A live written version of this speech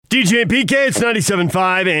DJ and PK, it's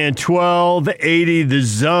 97.5 and 1280 The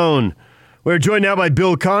Zone. We're joined now by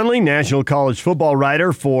Bill Connelly, national college football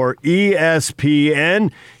writer for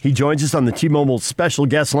ESPN. He joins us on the T-Mobile special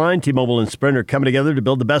guest line. T-Mobile and Sprint are coming together to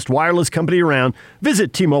build the best wireless company around.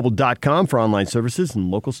 Visit T-Mobile.com for online services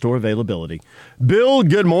and local store availability. Bill,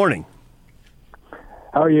 good morning.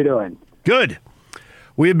 How are you doing? Good.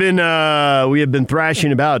 We have been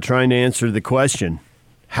thrashing about trying to answer the question,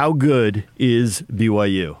 how good is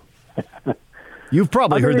BYU? You've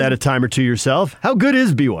probably heard that a time or two yourself. How good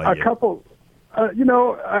is BYU? A couple.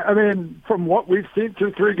 From what we've seen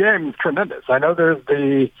through 3 games, tremendous. I know there's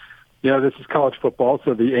this is college football,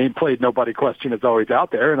 so the ain't played nobody question is always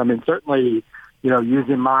out there. And I mean, certainly,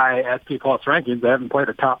 using my SP Plus rankings, they haven't played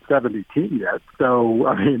a top 70 team yet. So,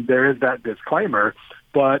 I mean, there is that disclaimer.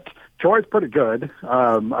 But Troy's pretty good.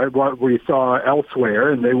 What we saw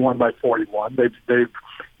elsewhere, and they won by 41. They've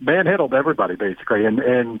manhandled everybody basically.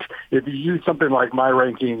 And if you use something like my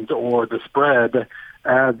rankings or the spread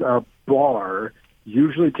as a bar,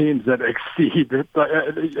 usually teams that exceed that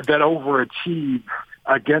overachieve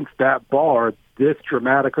against that bar this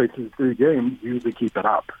dramatically through 3 games usually keep it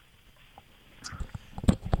up.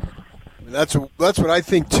 That's what I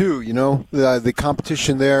think too. The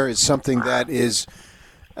competition there is something that is,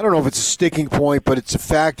 I don't know if it's a sticking point, but it's a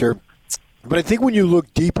factor. But I think when you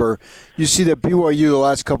look deeper, you see that BYU the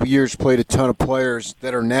last couple of years played a ton of players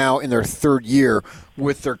that are now in their 3rd year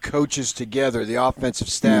with their coaches together. The offensive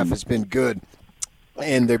staff has been good,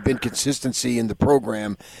 and there's been consistency in the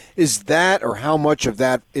program. Is that, or how much of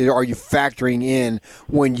that are you factoring in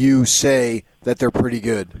when you say that they're pretty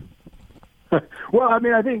good? Well, I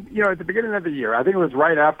mean, I think, at the beginning of the year, I think it was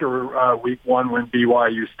right after week 1 when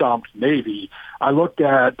BYU stomped Navy. I looked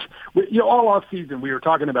at, all off season we were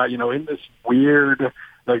talking about, in this weird,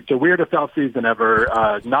 like the weirdest off season ever,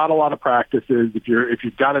 not a lot of practices. If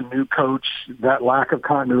you've got a new coach, that lack of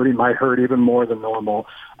continuity might hurt even more than normal.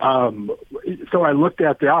 So I looked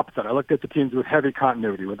at the opposite. I looked at the teams with heavy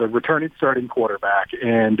continuity, with a returning starting quarterback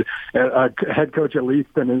and a head coach at least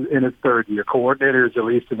in his 3rd year, coordinators at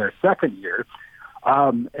least in their 2nd year.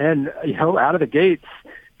 And, out of the gates,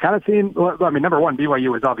 kind of seemed, number one,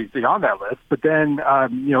 BYU was obviously on that list, but then,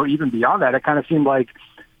 even beyond that, it kind of seemed like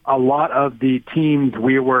a lot of the teams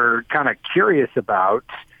we were kind of curious about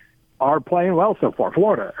are playing well so far.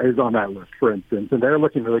 Florida is on that list, for instance, and they're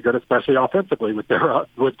looking really good, especially offensively with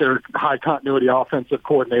their high continuity offensive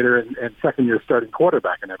coordinator and 2nd-year starting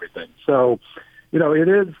quarterback and everything. So, it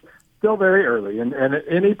is still very early, and at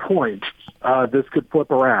any point, this could flip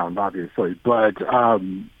around, obviously. But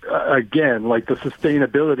again, like the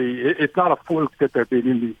sustainability, it's not a fluke that they're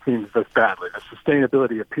beating these teams this badly. The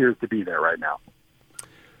sustainability appears to be there right now.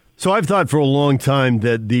 So I've thought for a long time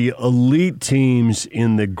that the elite teams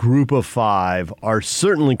in the group of 5 are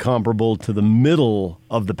certainly comparable to the middle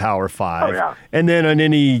of the Power 5. Oh, yeah. And then on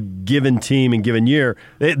any given team and given year,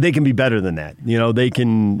 they can be better than that. They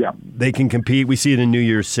can compete. We see it in New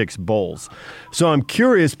Year's 6 bowls. So I'm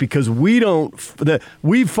curious because we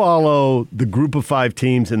follow the group of 5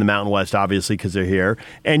 teams in the Mountain West, obviously, because they're here.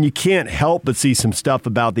 And you can't help but see some stuff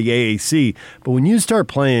about the AAC. But when you start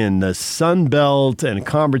playing the Sun Belt and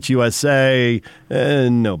Conference USA,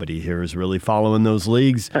 nobody here is really following those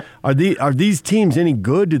leagues. Are these teams any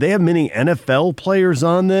good? Do they have many NFL players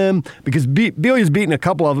on them? Because BYU's beaten a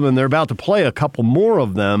couple of them, and they're about to play a couple more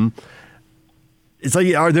of them. It's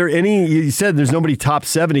like, are there any? You said there's nobody top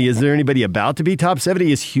 70. Is there anybody about to be top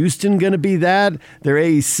 70? Is Houston going to be that? They're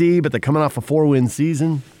AAC, but they're coming off a 4-win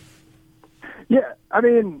season. Yeah, I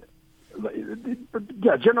mean,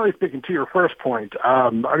 generally speaking, to your first point,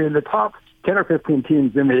 the top 10 or 15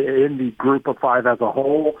 teams in the group of 5 as a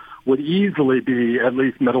whole would easily be at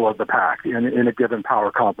least middle of the pack in a given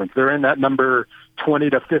power conference. They're in that number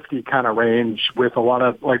 20 to 50 kind of range with a lot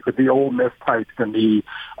of, like, with the Ole Miss types and the,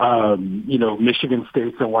 Michigan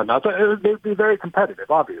States and whatnot. So they'd be very competitive,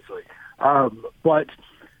 obviously. But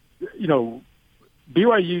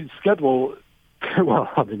BYU's schedule,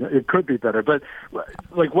 it could be better, but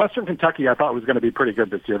like Western Kentucky, I thought was going to be pretty good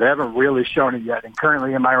this year. They haven't really shown it yet, and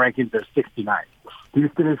currently in my rankings, they're 69th.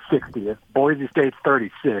 Houston is 60th. Boise State's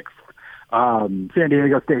 36th. San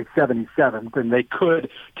Diego State 77th, and they could,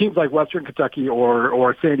 teams like Western Kentucky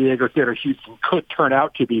or San Diego State or Houston could turn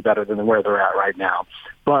out to be better than where they're at right now.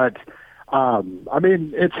 But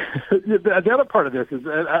it's the other part of this is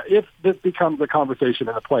if this becomes a conversation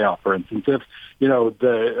in the playoff, for instance, if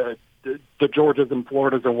the Georgias and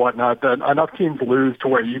Floridas and whatnot, then enough teams lose to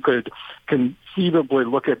where you could conceivably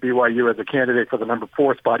look at BYU as a candidate for the number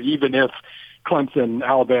 4 spot, even if Clemson,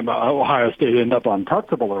 Alabama, Ohio State end up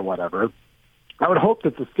untouchable or whatever. I would hope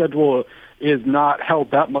that the schedule is not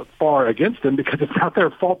held that much far against them because it's not their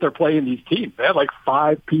fault they're playing these teams. They had like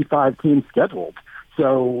 5 P5 teams scheduled.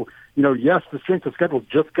 So, yes, the strength of schedule is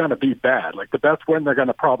just going to be bad. Like the best win they're going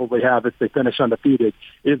to probably have if they finish undefeated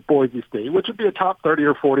is Boise State, which would be a top 30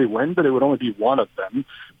 or 40 win, but it would only be one of them.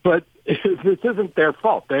 But this isn't their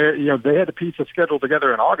fault. They had a piece of schedule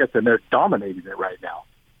together in August, and they're dominating it right now.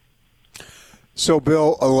 So,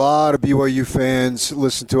 Bill, a lot of BYU fans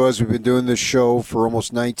listen to us. We've been doing this show for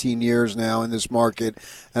almost 19 years now in this market,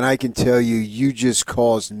 and I can tell you just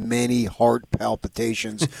caused many heart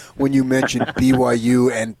palpitations when you mentioned BYU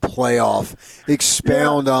and playoff.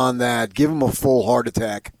 Expound on that. Give them a full heart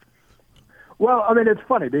attack. Well, I mean, it's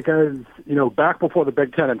funny because, back before the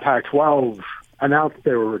Big Ten and Pac-12 announced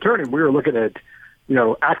they were returning, we were looking at,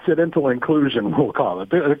 accidental inclusion, we'll call it.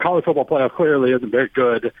 The college football playoff clearly isn't very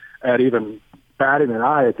good at even batting an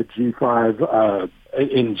eye at the G5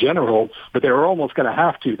 in general, but they were almost going to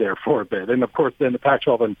have to there for a bit. And, of course, then the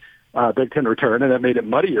Pac-12 and Big Ten return, and that mate it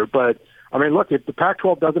muddier. But, I mean, look, if the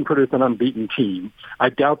Pac-12 doesn't produce an unbeaten team, I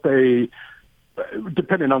doubt they,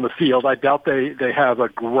 depending on the field, I doubt they have a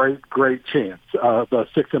great chance of a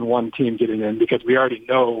 6-1 team getting in because we already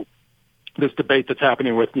know this debate that's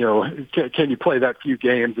happening with, can you play that few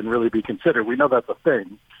games and really be considered? We know that's a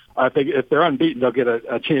thing. I think if they're unbeaten, they'll get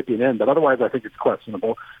a champion in, but otherwise I think it's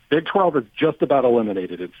questionable. Big 12 has just about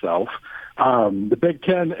eliminated itself. The Big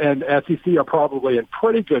 10 and SEC are probably in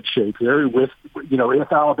pretty good shape here with,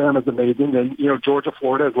 if Alabama's amazing, then, Georgia,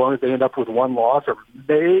 Florida, as long as they end up with one loss or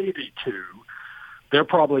maybe two, they're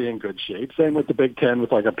probably in good shape. Same with the Big 10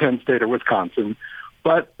 with like a Penn State or Wisconsin.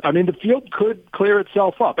 But, I mean, the field could clear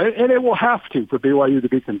itself up, and it will have to for BYU to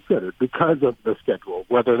be considered because of the schedule,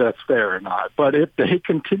 whether that's fair or not. But if they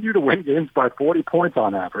continue to win games by 40 points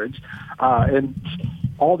on average, and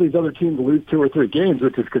all these other teams lose 2 or 3 games,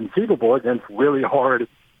 which is conceivable against really hard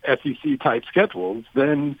SEC-type schedules,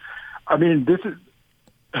 then, I mean, this is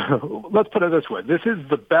 – let's put it this way. This is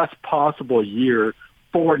the best possible year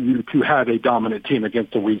for you to have a dominant team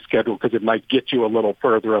against a weak schedule because it might get you a little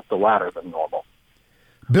further up the ladder than normal.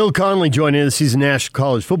 Bill Connelly joining us. He's a national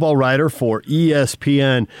college football writer for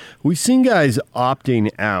ESPN. We've seen guys opting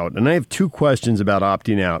out, and I have 2 questions about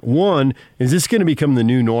opting out. One, is this going to become the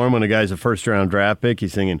new norm when a guy's a first-round draft pick?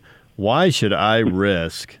 He's thinking, why should I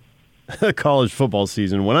risk a college football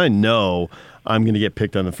season when I know I'm going to get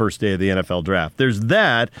picked on the first day of the NFL draft? There's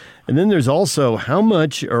that, and then there's also how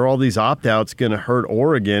much are all these opt-outs going to hurt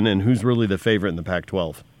Oregon, and who's really the favorite in the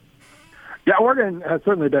Pac-12? Yeah, Oregon has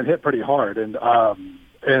certainly been hit pretty hard, and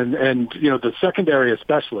the secondary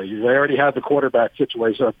especially, they already had the quarterback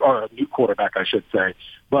situation, or a new quarterback, I should say.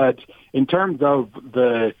 But in terms of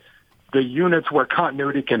the units where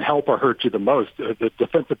continuity can help or hurt you the most, the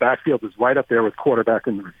defensive backfield is right up there with quarterback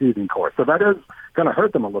and the receiving corps. So that is going to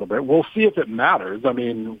hurt them a little bit. We'll see if it matters. I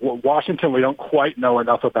mean, Washington we don't quite know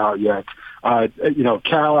enough about yet.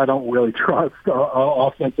 Cal I don't really trust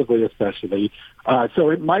offensively especially.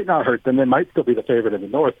 So it might not hurt them. They might still be the favorite in the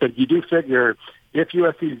North. But you do figure if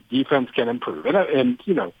USC's defense can improve, and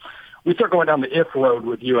we start going down the if road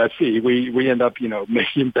with USC, we end up,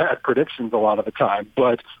 making bad predictions a lot of the time.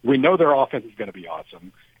 But we know their offense is going to be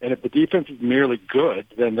awesome. And if the defense is merely good,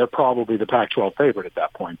 then they're probably the Pac-12 favorite at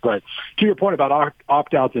that point. But to your point about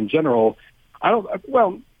opt-outs in general, I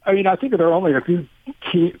think there are only a few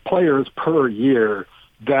key players per year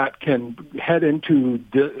that can head into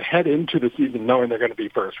the season knowing they're going to be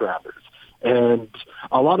first-rounders. And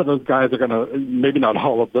a lot of those guys are going to, maybe not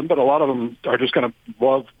all of them, but a lot of them are just going to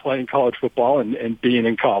love playing college football and being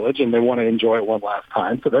in college, and they want to enjoy it one last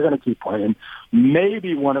time. So they're going to keep playing.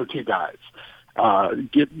 Maybe 1 or 2 guys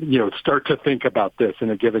start to think about this in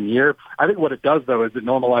a given year. I think what it does, though, is it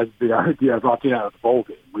normalizes the idea of opting out of the bowl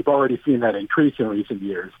game. We've already seen that increase in recent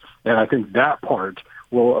years, and I think that part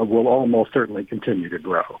will almost certainly continue to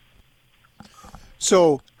grow.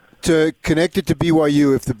 So to connect it to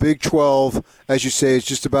BYU, if the Big 12, as you say, is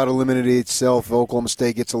just about eliminating itself, if Oklahoma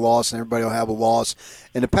State gets a loss and everybody will have a loss.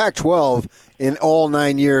 And the Pac-12, in all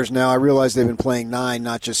 9 years now, I realize they've been playing 9,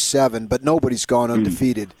 not just 7, but nobody's gone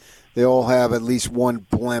undefeated. They all have at least one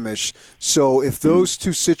blemish. So if those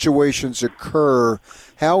 2 situations occur,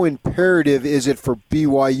 how imperative is it for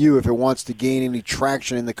BYU, if it wants to gain any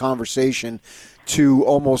traction in the conversation, to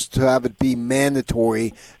almost have it be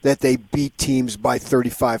mandatory that they beat teams by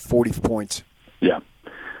 35, 40 points? Yeah.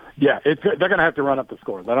 Yeah, they're going to have to run up the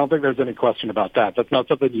scores. I don't think there's any question about that. That's not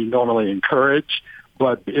something you normally encourage.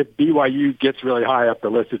 But if BYU gets really high up the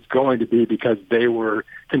list, it's going to be because they were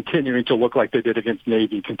continuing to look like they did against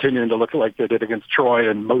Navy, continuing to look like they did against Troy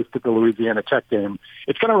and most of the Louisiana Tech game.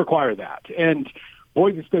 It's going to require that. And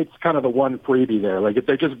Boise State's kind of the one freebie there. Like if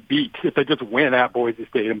they just win at Boise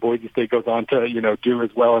State and Boise State goes on to, do as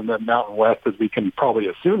well in the Mountain West as we can probably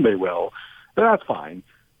assume they will, then that's fine.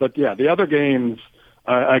 But yeah, the other games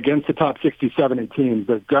against the top 60, 70 teams,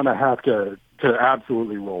 they're going to have to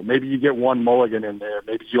absolutely roll. Maybe you get one mulligan in there.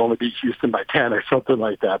 Maybe you only beat Houston by 10 or something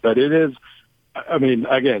like that. But it is, I mean,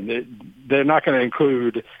 again, they're not going to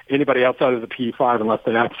include anybody outside of the P5 unless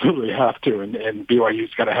they absolutely have to, and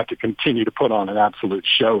BYU's going to have to continue to put on an absolute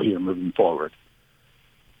show here moving forward.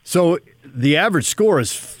 So the average score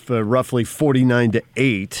is roughly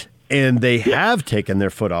 49-8, and they have taken their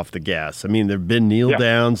foot off the gas. I mean, there have been kneel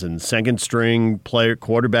downs and second-string player,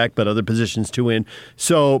 quarterback, but other positions too in.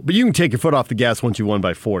 So, but you can take your foot off the gas once you won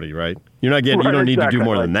by 40, right? You're not getting. You don't need to do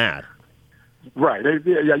more than that. Right.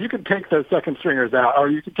 Yeah, you can take the second stringers out, or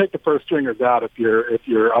you can take the first stringers out if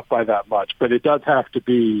you're up by that much. But it does have to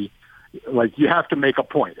be like you have to make a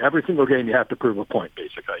point. Every single game you have to prove a point,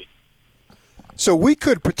 basically. So we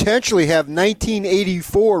could potentially have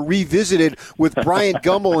 1984 revisited with Bryant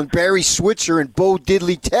Gumbel and Barry Switzer and Bo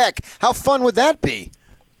Diddley Tech. How fun would that be?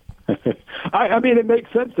 I mean, it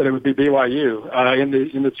makes sense that it would be BYU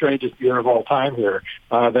in the strangest year of all time here.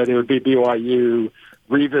 That it would be BYU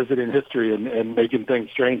revisiting history and making things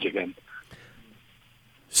strange again.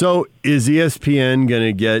 So is ESPN going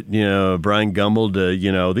to get, Bryant Gumbel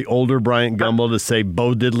to, the older Bryant Gumbel to say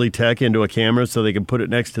Bo Diddley Tech into a camera so they can put it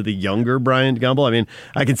next to the younger Bryant Gumbel? I mean,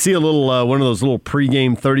 I can see a little, one of those little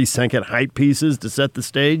pregame 30-second hype pieces to set the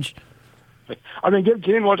stage. I mean, give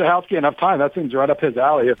Gene Wojciechowski enough time. That seems right up his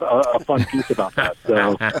alley, a fun piece about that.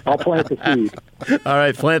 So I'll plant the seed. All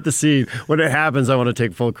right, plant the seed. When it happens, I want to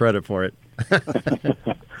take full credit for it.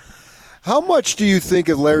 How much do you think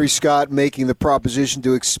of Larry Scott making the proposition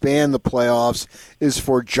to expand the playoffs is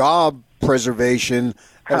for job preservation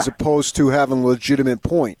as opposed to having a legitimate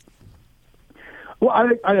point? Well,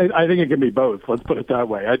 I think it can be both. Let's put it that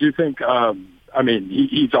way. I do think,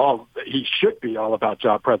 he should be all about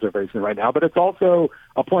job preservation right now, but it's also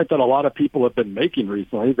a point that a lot of people have been making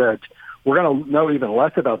recently that we're going to know even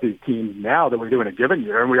less about these teams now than we do in a given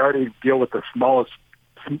year, and we already deal with the smallest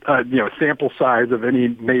sample size of any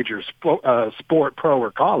major sport, pro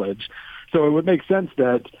or college. So it would make sense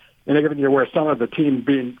that in a given year where some of the teams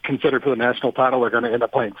being considered for the national title are going to end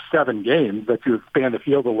up playing 7 games, that you expand the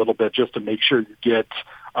field a little bit just to make sure you get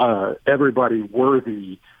everybody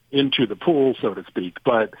worthy into the pool, so to speak.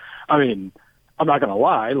 But, I mean, I'm not going to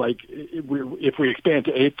lie. Like, if we expand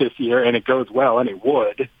to 8 this year and it goes well, and it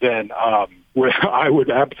would, then I would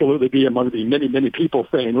absolutely be among the many, many people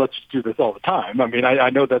saying, let's just do this all the time. I mean, I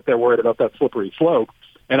know that they're worried about that slippery slope,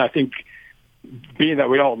 and I think being that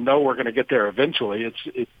we all know we're going to get there eventually,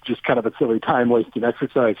 it's just kind of a silly time-wasting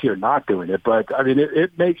exercise here not doing it. But, I mean,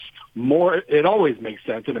 it always makes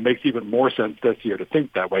sense, and it makes even more sense this year to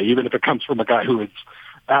think that way, even if it comes from a guy who is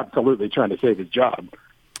absolutely trying to save his job.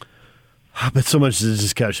 But so much of the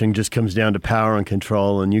discussion just comes down to power and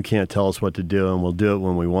control, and you can't tell us what to do, and we'll do it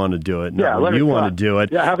when we want to do it, not when you want to do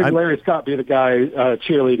it. Yeah, having Larry Scott be the guy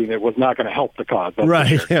cheerleading it was not going to help the cause. Right,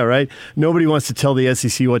 sure. Yeah, right. Nobody wants to tell the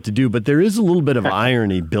SEC what to do, but there is a little bit of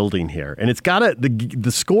irony building here, and it's got to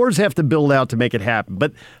the scores have to build out to make it happen.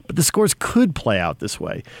 But the scores could play out this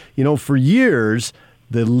way. For years,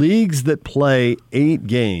 the leagues that play 8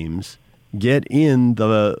 games get in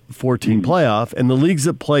the 14 playoff, and the leagues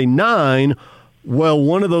that play 9, well,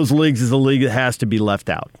 one of those leagues is a league that has to be left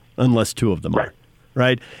out, unless 2 of them are,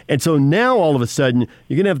 right? And so now, all of a sudden,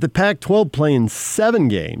 you're going to have the Pac-12 playing 7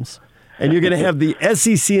 games, and you're going to have the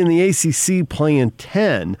SEC and the ACC playing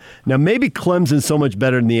 10. Now, maybe Clemson's so much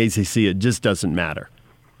better than the ACC, it just doesn't matter.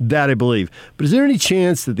 That I believe. But is there any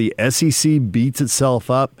chance that the SEC beats itself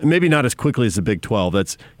up? Maybe not as quickly as the Big 12.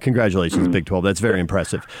 That's congratulations, Big 12. That's very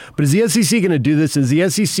impressive. But is the SEC going to do this? Is the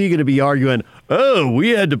SEC going to be arguing, we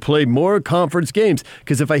had to play more conference games?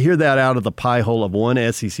 Because if I hear that out of the pie hole of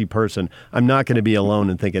one SEC person, I'm not going to be alone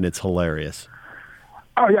in thinking it's hilarious.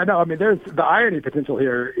 Oh, yeah, no, I mean, the irony potential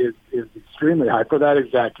here is extremely high for that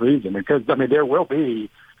exact reason. Because, I mean, there will be,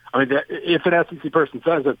 if an SEC person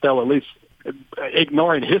says that they'll at least,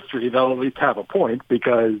 ignoring history, they'll at least have a point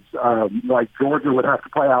because, like Georgia would have to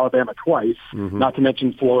play Alabama twice, not to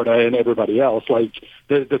mention Florida and everybody else. Like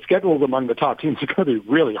the schedules among the top teams are going to be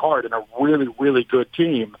really hard, and a really, really good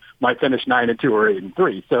team might finish 9-2 or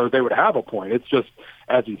 8-3. So they would have a point. It's just,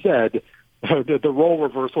 as you said, the role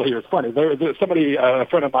reversal here is funny. Somebody, a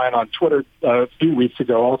friend of mine on Twitter a few weeks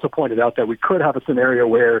ago, also pointed out that we could have a scenario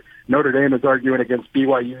where Notre Dame is arguing against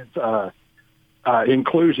BYU's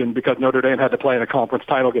inclusion because Notre Dame had to play in a conference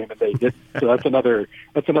title game and they didn't. So that's another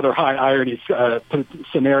high irony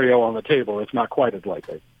scenario on the table. It's not quite as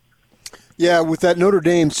likely. Yeah, with that Notre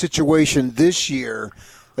Dame situation this year,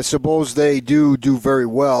 I suppose they do very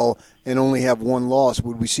well and only have one loss.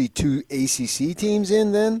 Would we see 2 ACC teams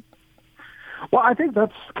in then? Well, I think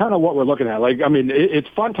that's kind of what we're looking at. Like, I mean, it's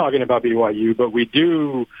fun talking about BYU, but we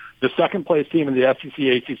do the second place team in the SEC,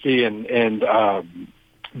 ACC, and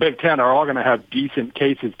Big Ten are all going to have decent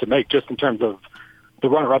cases to make just in terms of the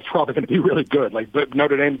runner-up's probably going to be really good. Like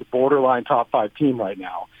Notre Dame's a borderline top 5 team right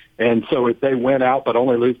now. And so if they win out but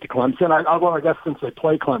only lose to Clemson, I guess since they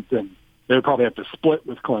play Clemson, they would probably have to split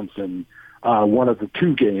with Clemson one of the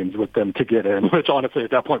 2 games with them to get in, which honestly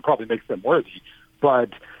at that point probably makes them worthy. But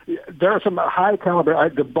there are some high caliber.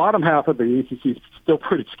 The bottom half of the ACC is still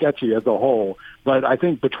pretty sketchy as a whole. But I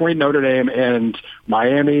think between Notre Dame and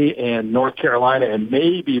Miami and North Carolina and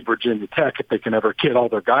maybe Virginia Tech, if they can ever get all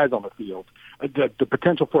their guys on the field, the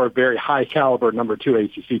potential for a very high caliber number 2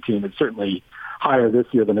 ACC team is certainly higher this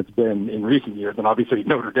year than it's been in recent years. And obviously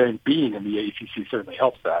Notre Dame being in the ACC certainly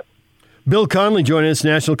helps that. Bill Conley joining us,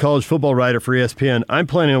 national college football writer for ESPN. I'm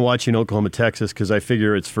planning on watching Oklahoma, Texas because I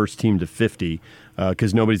figure it's first team to 50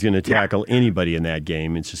 because nobody's going to tackle anybody in that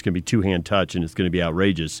game. It's just going to be two-hand touch, and it's going to be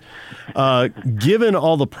outrageous. Given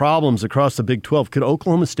all the problems across the Big 12, could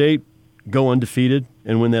Oklahoma State go undefeated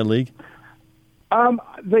and win that league?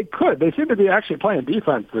 They could. They seem to be actually playing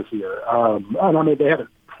defense this year. I mean, they haven't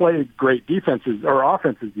played great defenses or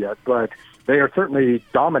offenses yet, but they are certainly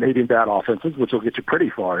dominating bad offenses, which will get you pretty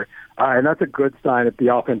far. And that's a good sign if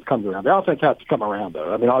the offense comes around. The offense has to come around,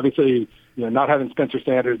 though. I mean, obviously, not having Spencer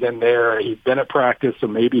Sanders in there, he's been at practice, so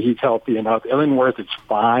maybe he's healthy enough. Illingworth is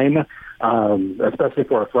fine, especially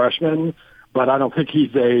for a freshman, but I don't think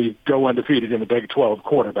he's a go undefeated in the Big 12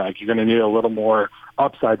 quarterback. You're going to need a little more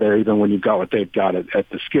upside there, even when you've got what they've got at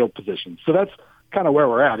the skill position. So that's kind of where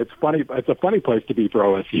we're at. It's funny. It's a funny place to be for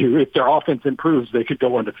OSU. If their offense improves, they could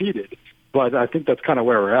go undefeated. But I think that's kind of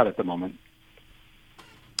where we're at the moment.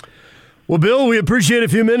 Well, Bill, we appreciate a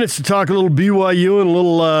few minutes to talk a little BYU and a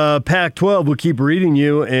little Pac-12. We'll keep reading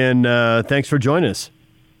you, and thanks for joining us.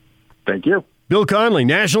 Thank you. Bill Conley,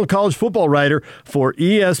 national college football writer for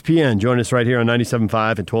ESPN. Join us right here on 97.5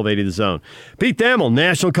 and 1280 The Zone. Pete Thamel,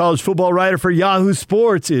 national college football writer for Yahoo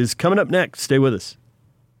Sports, is coming up next. Stay with us.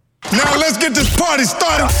 Now let's get this party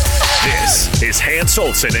started. This is Hans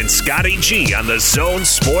Olsen and Scotty G on the Zone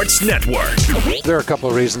Sports Network. There are a couple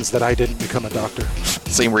of reasons that I didn't become a doctor.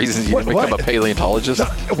 Same reasons you didn't become a paleontologist?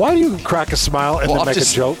 Why do you crack a smile and then make a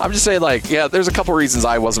joke? I'm just saying, there's a couple of reasons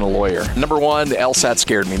I wasn't a lawyer. Number 1, the LSAT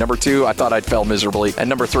scared me. Number 2, I thought I'd fail miserably. And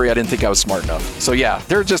number 3, I didn't think I was smart enough. So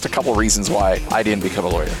there are just a couple of reasons why I didn't become a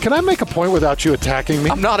lawyer. Can I make a point without you attacking me?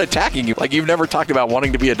 I'm not attacking you. You've never talked about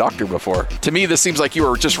wanting to be a doctor before. To me, this seems like you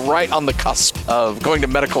were just right on the cusp of going to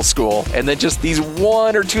medical school, and then just these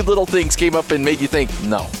 1 or 2 little things came up and made you think,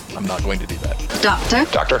 no, I'm not going to do that.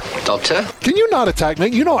 Doctor. Can you not attack me?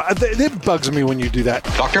 It bugs me when you do that.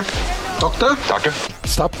 Doctor.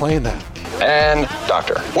 Stop playing that. And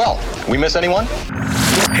doctor. Well, we miss anyone?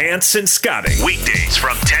 Hans and Scotty, weekdays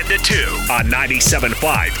from 10 to 2 on 97.5,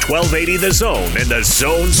 1280 The Zone and the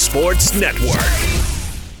Zone Sports Network.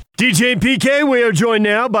 DJ and PK, we are joined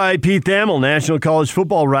now by Pete Thamel, national college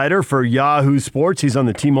football writer for Yahoo Sports. He's on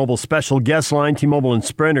the T-Mobile special guest line. T-Mobile and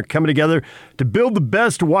Sprint are coming together to build the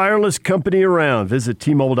best wireless company around. Visit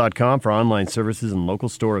T-Mobile.com for online services and local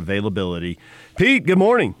store availability. Pete, good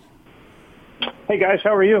morning. Hey, guys.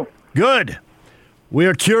 How are you? Good. We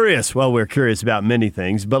are curious. Well, we're curious about many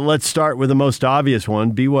things, but let's start with the most obvious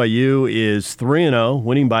one. BYU is 3-0,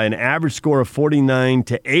 winning by an average score of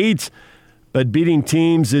 49-8. But beating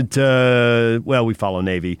teams at, we follow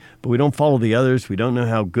Navy, but we don't follow the others. We don't know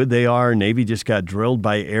how good they are. Navy just got drilled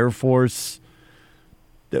by Air Force.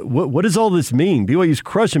 What does all this mean? BYU's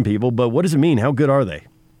crushing people, but what does it mean? How good are they?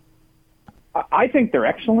 I think they're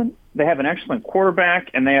excellent. They have an excellent quarterback,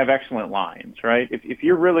 and they have excellent lines, right? If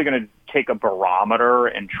you're really going to take a barometer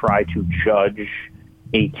and try to judge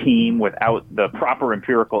a team without the proper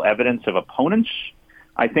empirical evidence of opponents,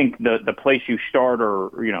 I think the place you start are,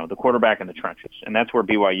 the quarterback in the trenches. And that's where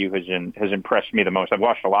BYU has impressed me the most. I've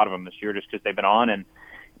watched a lot of them this year just because they've been on and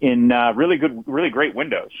in really great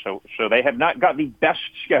windows. So they have not got the best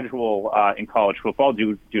schedule in college football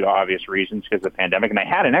due to obvious reasons because of the pandemic. And they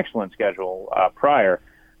had an excellent schedule prior,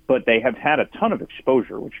 but they have had a ton of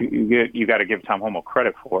exposure, which you got to give Tom Holmoe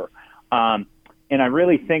credit for. And I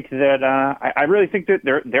really think that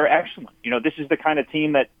they're excellent. This is the kind of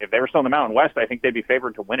team that if they were still in the Mountain West, I think they'd be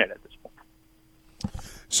favored to win it at this point.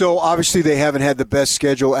 So obviously they haven't had the best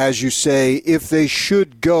schedule, as you say. If they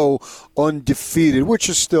should go undefeated, which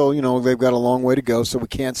is still, they've got a long way to go, so we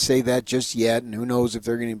can't say that just yet, and who knows if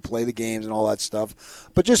they're going to play the games and all that stuff.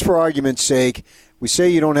 But just for argument's sake, we say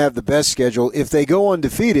you don't have the best schedule. If they go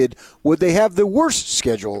undefeated, would they have the worst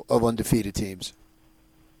schedule of undefeated teams?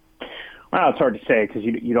 Well, it's hard to say because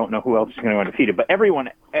you don't know who else is going to go undefeated. But everyone,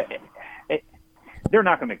 they're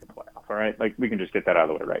not going to make the playoff. All right, like we can just get that out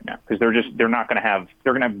of the way right now because they're not going to have.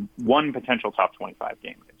 They're going to have one potential top 25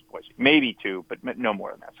 game against Boise, maybe two, but no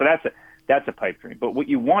more than that. So that's a pipe dream. But what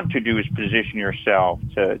you want to do is position yourself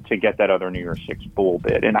to get that other New Year's Six bowl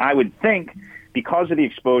bid. And I would think because of the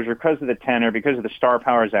exposure, because of the tenor, because of the star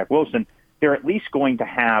power of Zach Wilson, they're at least going to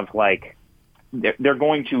have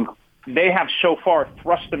they have so far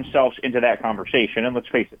thrust themselves into that conversation, and let's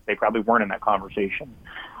face it, they probably weren't in that conversation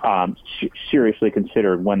seriously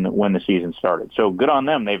considered when the season started. So good on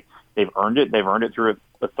them. They've earned it. They've earned it through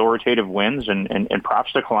authoritative wins, and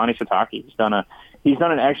props to Kalani Sitake. He's done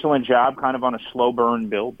an excellent job, kind of on a slow burn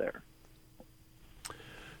build there.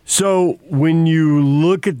 So when you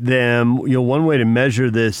look at them, one way to measure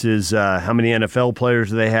this is how many NFL players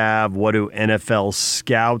do they have? What do NFL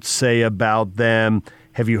scouts say about them?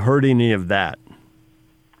 Have you heard any of that?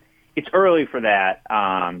 It's early for that,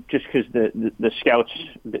 just because the scouts,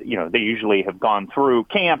 they usually have gone through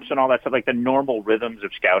camps and all that stuff. Like the normal rhythms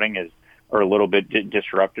of scouting are a little bit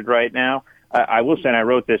disrupted right now. I will say, and I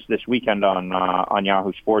wrote this weekend on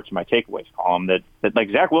Yahoo Sports in my takeaways column that like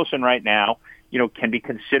Zach Wilson right now, can be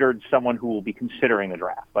considered someone who will be considering the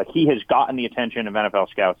draft. Like he has gotten the attention of NFL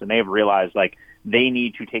scouts, and they have realized like they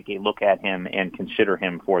need to take a look at him and consider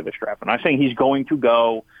him for this draft. I'm not saying he's going to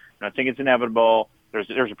go. I'm not saying it's inevitable. There's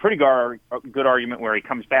a pretty good argument where he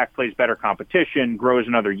comes back, plays better competition, grows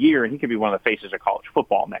another year, and he could be one of the faces of college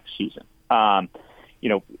football next season. The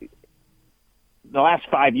last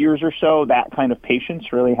 5 years or so, that kind of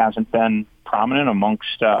patience really hasn't been prominent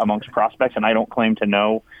amongst prospects, and I don't claim to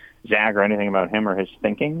know Zach or anything about him or his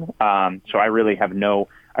thinking. So I really have no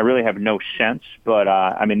sense. But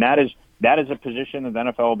that is a position that the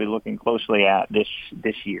NFL will be looking closely at this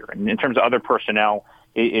year. And in terms of other personnel,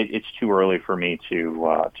 it's too early for me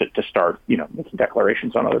to start making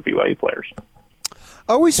declarations on other BYU players.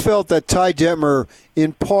 I always felt that Ty Detmer,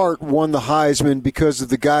 in part, won the Heisman because of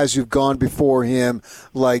the guys who've gone before him,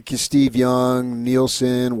 like Steve Young,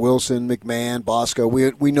 Nielsen, Wilson, McMahon, Bosco.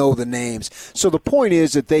 We know the names. So the point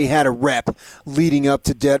is that they had a rep leading up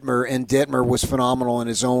to Detmer, and Detmer was phenomenal in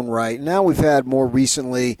his own right. Now we've had more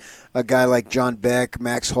recently a guy like John Beck,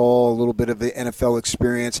 Max Hall, a little bit of the NFL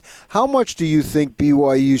experience. How much do you think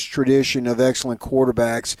BYU's tradition of excellent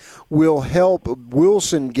quarterbacks will help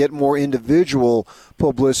Wilson get more individual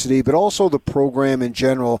publicity, but also the program in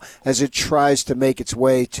general as it tries to make its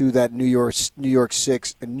way to that New Year's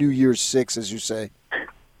Six, as you say?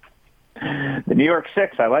 The New York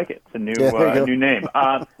Six, I like it. It's a new name.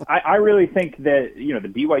 I really think that the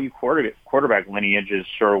BYU quarterback lineage is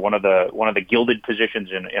sort of one of the gilded positions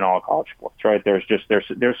in all college sports, right?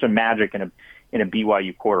 There's some magic in a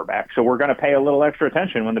BYU quarterback, so we're going to pay a little extra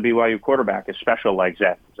attention when the BYU quarterback is special, like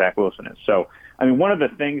Zach Wilson is. So, one of the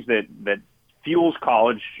things that fuels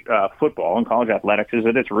college football and college athletics is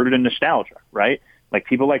that it's rooted in nostalgia, right? Like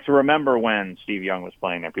people like to remember when Steve Young was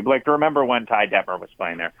playing there. People like to remember when Ty Detmer was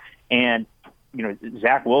playing there. And,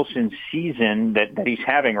 Zach Wilson's season that he's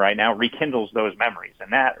having right now rekindles those memories.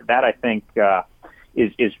 And that I think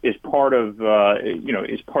is part of,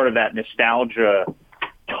 is part of that nostalgia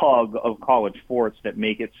tug of college sports that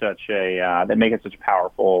make it such a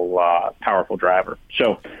powerful driver.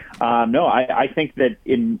 So, I think that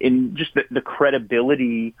in just the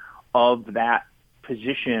credibility of that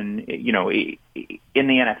position, in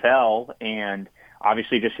the NFL, and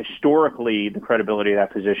obviously just historically, the credibility of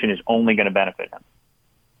that position is only going to benefit him.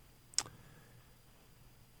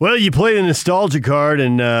 Well, you play the nostalgia card,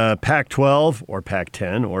 and Pac-12 or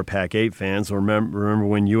Pac-10 or Pac-8 fans remember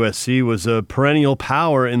when USC was a perennial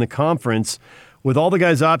power in the conference. With all the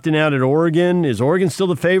guys opting out at Oregon, is Oregon still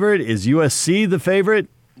the favorite? Is USC the favorite?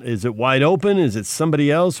 Is it wide open? Is it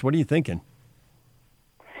somebody else? What are you thinking?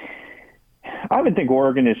 I would think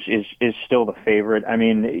Oregon is still the favorite.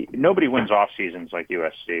 Nobody wins off seasons like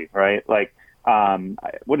USC, right? Like,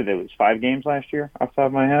 what did they lose? 5 games last year, off the top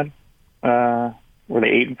of my head? Were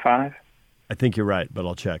they 8-5? I think you're right, but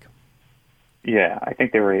I'll check. Yeah, I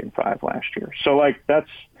think they were 8-5 last year. So, like, that's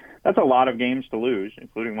a lot of games to lose,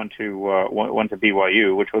 including one to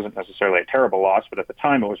BYU, which wasn't necessarily a terrible loss, but at the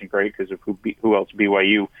time it wasn't great because of who else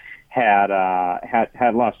BYU had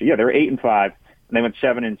lost. Yeah, they were 8-5. And they went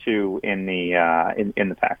 7-2 in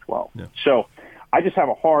the Pac-12. Yeah. So I just have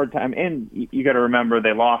a hard time. And you got to remember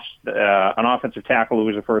they lost an offensive tackle who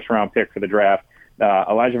was a first-round pick for the draft.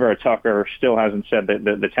 Elijah Vera Tucker still hasn't said that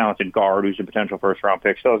the talented guard who's a potential first-round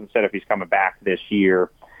pick still hasn't said if he's coming back this year.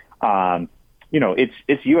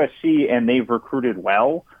 It's USC and they've recruited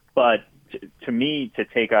well, but to me, to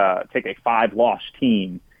take a 5-loss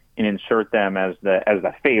team and insert them as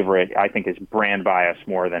the favorite, I think is brand bias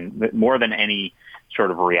more than any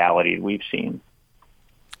sort of reality we've seen.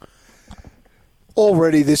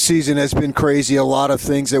 Already this season has been crazy. A lot of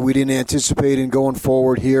things that we didn't anticipate, and going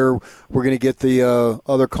forward here, we're going to get the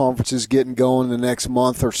other conferences getting going in the next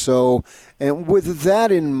month or so. And with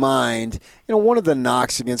that in mind, one of the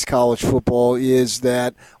knocks against college football is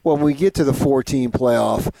that when we get to the 4-team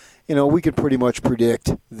playoff, we can pretty much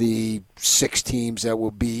predict the 6 teams that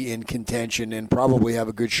will be in contention and probably have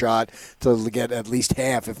a good shot to get at least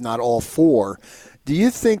half, if not all 4. Do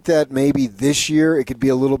you think that maybe this year it could be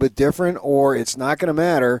a little bit different, or it's not going to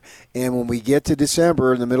matter, and when we get to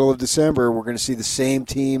December, in the middle of December, we're going to see the same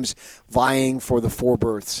teams vying for the 4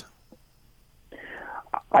 berths?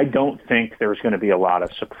 I don't think there's going to be a lot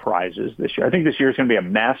of surprises this year. I think this year is going to be a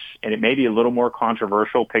mess, and it may be a little more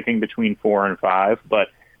controversial picking between 4 and 5, but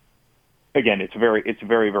again, it's very,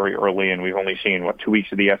 very early, and we've only seen, 2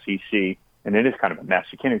 weeks of the SEC, and it is kind of a mess.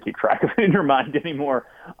 You can't even keep track of it in your mind anymore.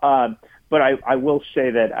 But I will say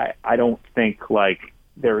that I don't think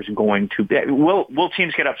there's going to be. Will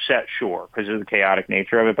teams get upset? Sure, because of the chaotic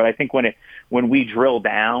nature of it. But I think when we drill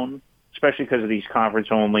down, especially because of these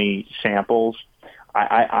conference-only samples,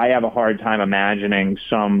 I have a hard time imagining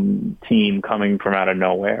some team coming from out of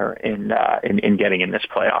nowhere in getting in this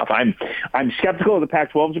playoff. I'm skeptical of the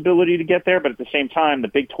Pac-12's ability to get there, but at the same time, the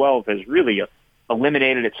Big 12 has really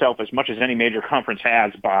eliminated itself as much as any major conference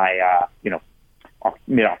has by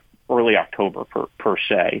early October per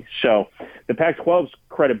se. So the Pac-12's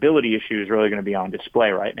credibility issue is really going to be on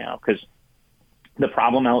display right now, because the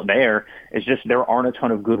problem out there is just there aren't a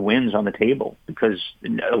ton of good wins on the table, because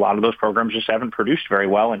a lot of those programs just haven't produced very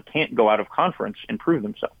well and can't go out of conference and prove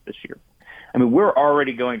themselves this year. I mean, we're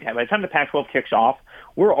already going to have, by the time the Pac-12 kicks off,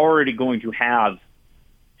 we're already going to have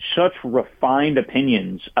such refined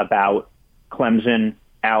opinions about Clemson,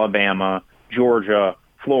 Alabama, Georgia,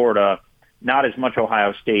 Florida, not as much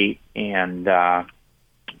Ohio State and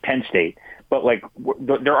Penn State, but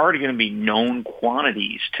they're already going to be known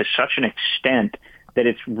quantities to such an extent that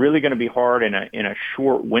it's really going to be hard in a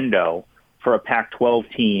short window for a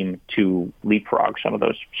Pac-12 team to leapfrog some of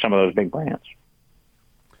those big brands.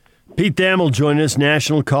 Pete Thamel joined us,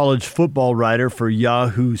 national college football writer for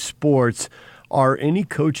Yahoo Sports. Are any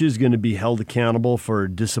coaches going to be held accountable for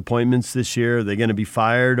disappointments this year? Are they going to be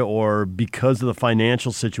fired, or because of the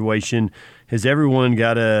financial situation, has everyone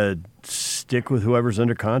got to stick with whoever's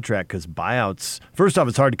under contract? Because buyouts, first off,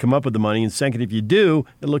 it's hard to come up with the money, and second, if you do,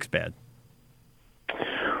 it looks bad.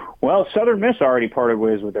 Well, Southern Miss already parted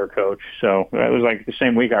ways with their coach, so it was the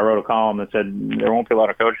same week I wrote a column that said there won't be a lot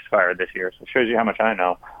of coaches fired this year, so it shows you how much I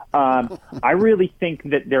know. I really think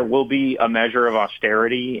that there will be a measure of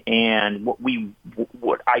austerity, and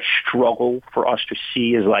what I struggle for us to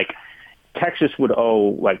see is Texas would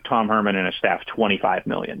owe Tom Herman and his staff $25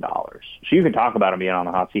 million. So you can talk about him being on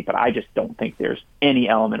the hot seat, but I just don't think there's any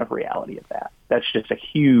element of reality of that. That's just a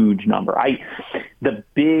huge number. The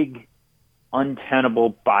big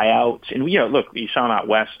untenable buyouts, and look, you saw them out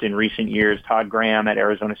west in recent years. Todd Graham at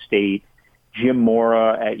Arizona State, Jim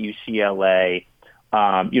Mora at UCLA.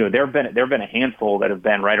 There have been a handful that have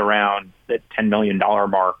been right around the $10 million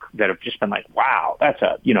mark that have just been wow, that's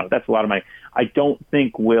a lot of money. I don't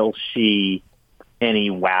think we'll see any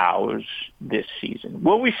wows this season.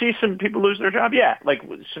 Will we see some people lose their job? Yeah,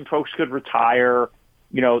 some folks could retire.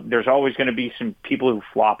 There's always going to be some people who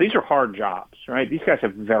flop. These are hard jobs, right? These guys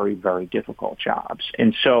have very, very difficult jobs.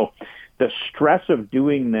 And so the stress of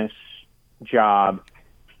doing this job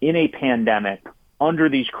in a pandemic under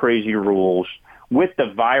these crazy rules with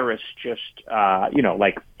the virus just, all right, we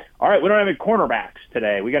don't have any cornerbacks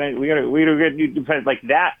today. We gotta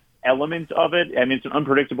that element of it. I mean, it's an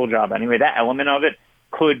unpredictable job anyway. That element of it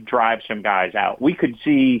could drive some guys out. We could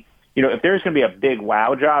see, if there's going to be a big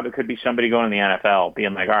wow job, it could be somebody going to the NFL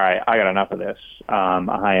being all right, I got enough of this, a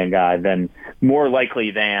high-end guy, then more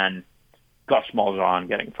likely than Gus Malzahn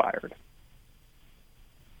getting fired.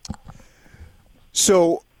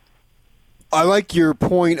 So I like your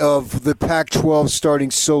point of the Pac-12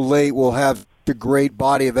 starting so late will have a great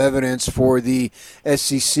body of evidence for the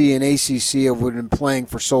SEC and ACC of what have been playing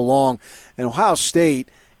for so long. And Ohio State,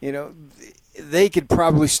 they could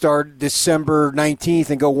probably start December 19th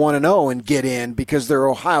and go 1-0 and get in because they're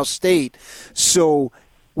Ohio State. So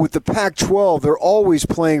with the Pac-12, they're always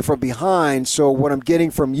playing from behind. So what I'm getting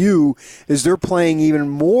from you is they're playing even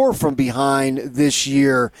more from behind this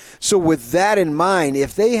year. So with that in mind,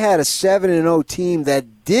 if they had a 7-0 team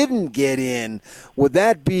that didn't get in, would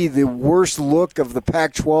that be the worst look of the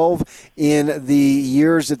Pac-12 in the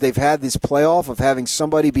years that they've had this playoff of having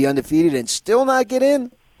somebody be undefeated and still not get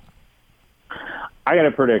in? I got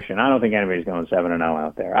a prediction. I don't think anybody's going 7-0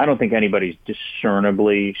 out there. I don't think anybody's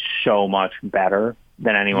discernibly so much better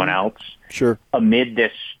than anyone else. Sure. Amid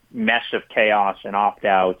this mess of chaos and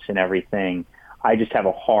opt-outs and everything, I just have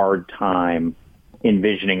a hard time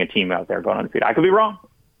envisioning a team out there going undefeated. I could be wrong.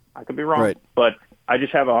 Right. But I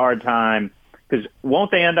just have a hard time because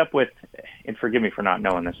won't they end up with, and forgive me for not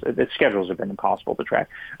knowing this, the schedules have been impossible to track.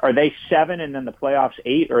 Are they 7 and then the playoffs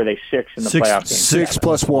 8, or are they 6 in the playoff game? 6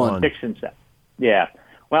 plus 1. 6 and 7. Yeah.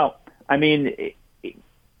 Well, I mean,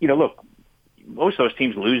 look, most of those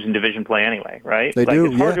teams lose in division play anyway, right? They do,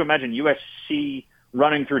 It's hard to imagine USC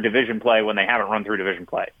running through division play when they haven't run through division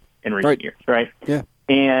play in recent years, right? Yeah.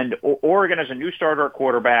 And Oregon has a new starter at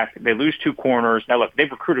quarterback. They lose 2 corners. Now, look, they've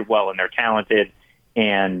recruited well and they're talented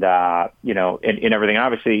and, and everything.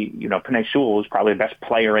 Obviously, Penei Sewell is probably the best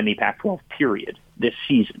player in the Pac-12 period this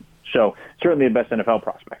season. So certainly the best NFL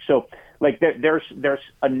prospect. So, there's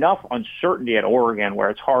enough uncertainty at Oregon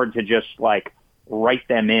where it's hard to just write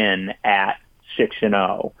them in at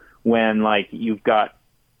 6-0 when you've got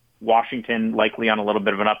Washington likely on a little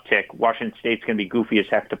bit of an uptick. Washington State's going to be goofy as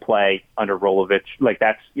heck to play under Rolovich.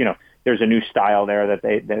 There's a new style there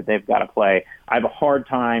that they've got to play. I have a hard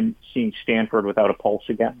time seeing Stanford without a pulse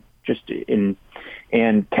again.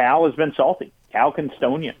 And Cal has been salty. Cal can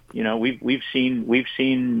stone you. We've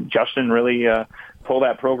seen Justin really pull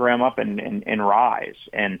that program up and rise.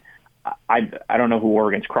 And I don't know who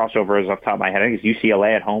Oregon's crossover is off the top of my head. I think it's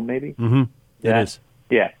UCLA at home, maybe. Mm-hmm. It is.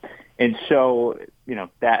 Yeah. And so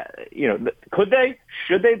could they?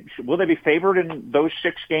 Should they? Will they be favored in those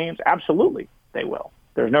 6 games? Absolutely, they will.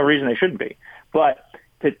 There's no reason they shouldn't be. But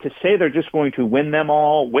to say they're just going to win them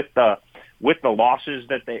all with the losses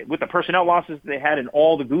with the personnel losses that they had and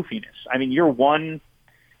all the goofiness. I mean, you're one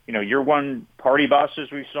party bus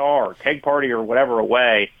as we saw, or keg party or whatever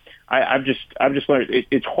away. I've just learned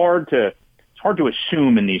it's hard to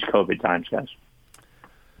assume in these COVID times, guys.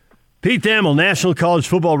 Pete Thamel, national college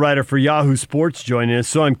football writer for Yahoo Sports, joining us.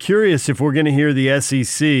 So I'm curious if we're going to hear the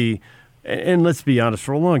SEC. And let's be honest,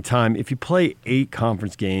 for a long time, if you play 8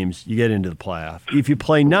 conference games, you get into the playoff. If you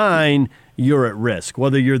play 9, you're at risk,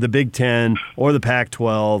 whether you're the Big Ten or the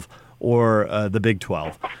Pac-12 or the Big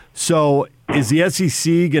 12. So is the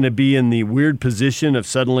SEC going to be in the weird position of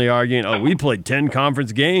suddenly arguing, we played 10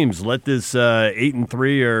 conference games, let this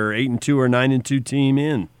 8-3 or 8-2 or 9-2 team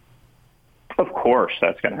in? Of course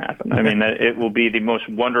that's going to happen. I mean, it will be the most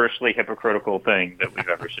wondrously hypocritical thing that we've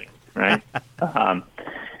ever seen, right?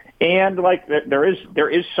 And there is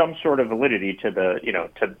some sort of validity to the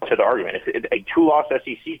to the argument. It's a 2-loss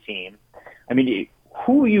SEC team. I mean,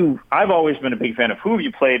 I've always been a big fan of who have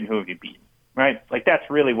you played and who have you beaten, right? That's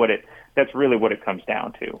really what it comes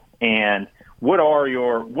down to. And what are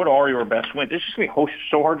your best wins? It's just going to be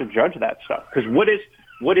so hard to judge that stuff because what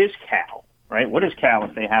is Cal, right? What is Cal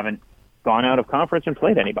if they haven't gone out of conference and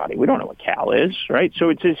played anybody? We don't know what Cal is, right?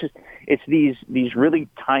 So it's these really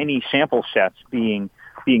tiny sample sets being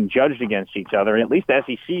judged against each other, and at least the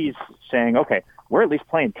SEC is saying, okay, we're at least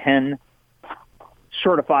playing 10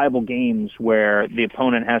 certifiable games where the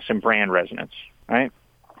opponent has some brand resonance, right?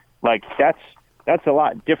 That's a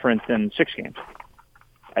lot different than 6 games.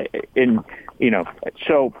 But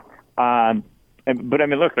I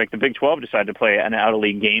mean, look, the Big 12 decided to play an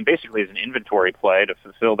out-of-league game basically as an inventory play to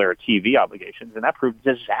fulfill their TV obligations, and that proved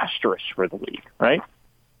disastrous for the league, right?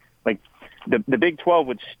 The Big 12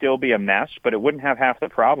 would still be a mess, but it wouldn't have half the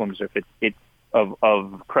problems if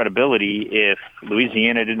of credibility if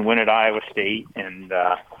Louisiana didn't win at Iowa State and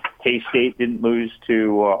K-State didn't lose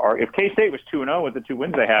to, or if K-State was 2-0 with the 2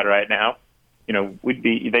 wins they had right now, they'd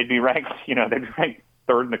be ranked, they'd be ranked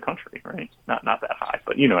 3rd in the country, right? Not that high,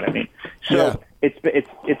 but you know what I mean. So yeah.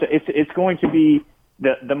 It's going to be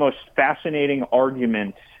the most fascinating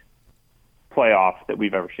argument playoff that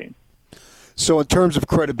we've ever seen. So in terms of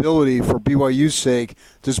credibility, for BYU's sake,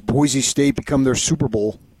 does Boise State become their Super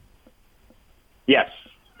Bowl? Yes.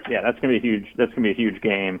 Yeah, that's gonna be huge. That's gonna be a huge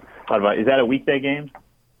game. Is that a weekday game?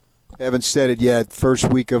 I haven't said it yet.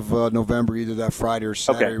 First week of November, either that Friday or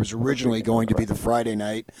Saturday. Okay. It was originally going to be the Friday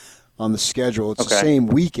night on the schedule. It's the same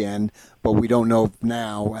weekend, but we don't know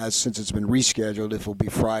now, since it's been rescheduled, if it'll be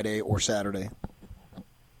Friday or Saturday.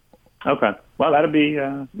 Okay. Well, that'll be,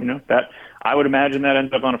 that I would imagine that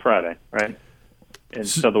ends up on a Friday, right? and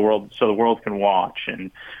so the world can watch.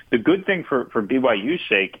 And the good thing for BYU's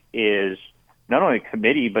sake is not only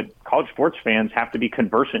committee, but college sports fans have to be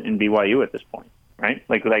conversant in BYU at this point, right?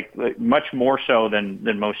 Like much more so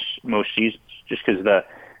than most seasons, just because the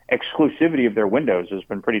exclusivity of their windows has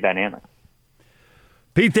been pretty dynamic.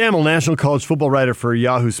 Pete Thamel, national college football writer for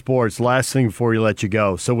Yahoo Sports. Last thing before we let you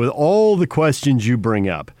go. So with all the questions you bring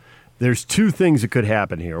up, there's two things that could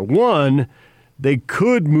happen here. One, they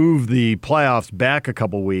could move the playoffs back a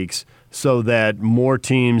couple weeks so that more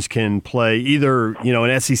teams can play either,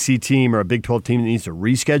 an SEC team or a Big 12 team that needs to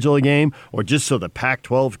reschedule a game, or just so the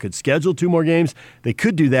Pac-12 could schedule 2 more games. They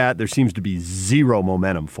could do that. There seems to be zero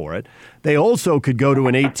momentum for it. They also could go to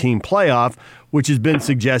an 18 playoff, which has been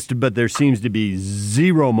suggested, but there seems to be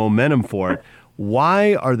zero momentum for it.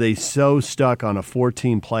 Why are they so stuck on a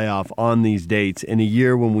 14 playoff on these dates in a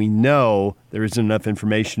year when we know there isn't enough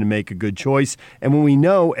information to make a good choice, and when we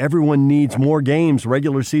know everyone needs more games,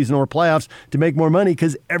 regular season or playoffs, to make more money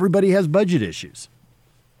because everybody has budget issues?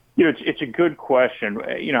 It's a good question.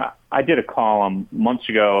 I did a column months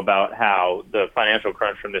ago about how the financial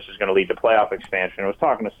crunch from this is going to lead to playoff expansion. I was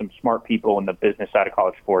talking to some smart people in the business side of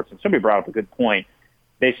college sports, and somebody brought up a good point.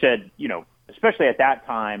 They said, especially at that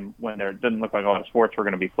time when there didn't look like all the sports were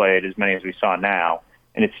going to be played, as many as we saw now,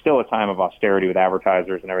 and it's still a time of austerity with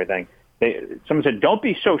advertisers and everything. Someone said, don't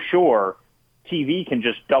be so sure TV can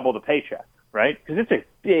just double the paycheck, right? Because it's a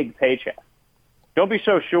big paycheck. Don't be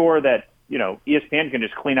so sure that, ESPN can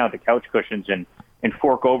just clean out the couch cushions and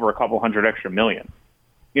fork over a couple $100 extra million.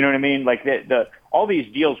 You know what I mean? Like all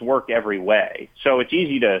these deals work every way. So it's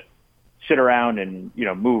easy to sit around and,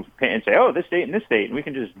 move and say, oh, this date and this date, and we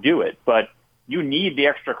can just do it. But you need the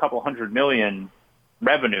extra couple $100 million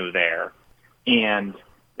revenue there. And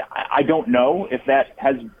I don't know if that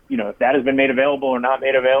has, if that has been made available or not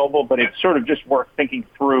made available, but it's sort of just worth thinking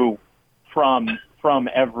through from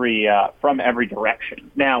every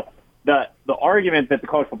direction. Now, the argument that the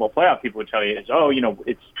college football playoff people would tell you is,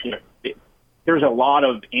 there's a lot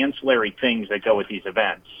of ancillary things that go with these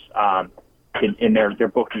events. In their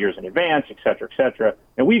booked years in advance, et cetera,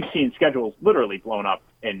 and we've seen schedules literally blown up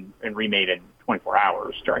and remade in 24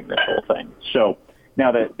 hours during this whole thing. So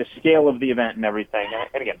now the scale of the event and everything,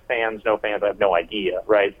 and again, no fans, I have no idea,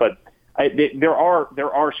 right? But there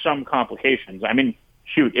are some complications. I mean,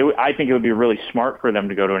 I think it would be really smart for them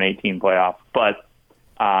to go to an 18 playoff, but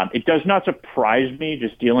it does not surprise me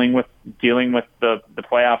just dealing with the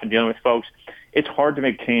playoff and dealing with folks. It's hard to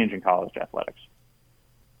make change in college athletics.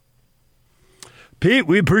 Pete,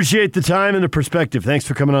 we appreciate the time and the perspective. Thanks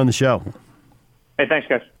for coming on the show. Hey, thanks,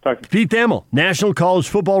 guys. Talk to you. Pete Thamel, national college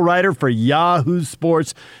football writer for Yahoo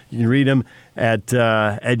Sports. You can read him at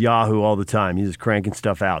Yahoo all the time. He's just cranking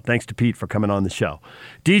stuff out. Thanks to Pete for coming on the show.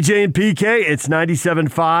 DJ and PK, it's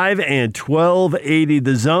 97.5 and 1280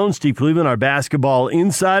 The Zone. Steve Cleveland, our basketball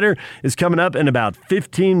insider, is coming up in about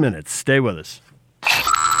 15 minutes. Stay with us.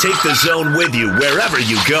 Take the Zone with you wherever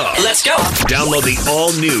you go. Let's go. Download the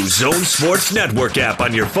all-new Zone Sports Network app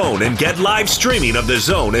on your phone and get live streaming of the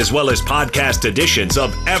Zone as well as podcast editions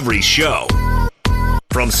of every show.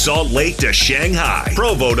 From Salt Lake to Shanghai,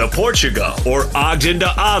 Provo to Portugal, or Ogden to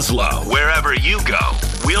Oslo, wherever you go,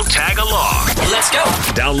 we'll tag along. Let's go.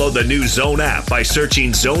 Download the new Zone app by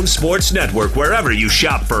searching Zone Sports Network wherever you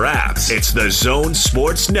shop for apps. It's the Zone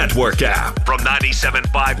Sports Network app from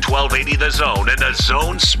 97.5 1280 The Zone and the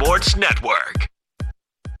Zone Sports Network.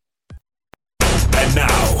 And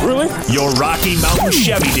now, your Rocky Mountain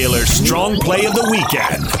Chevy dealer strong play of the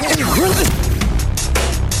weekend.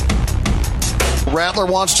 Rattler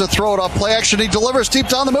wants to throw it off play action. He delivers deep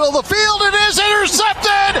down the middle of the field. It is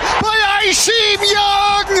intercepted by Isheem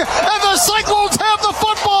Young, and the Cyclones have the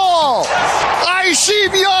football.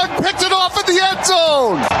 Isheem Young picked it off in the end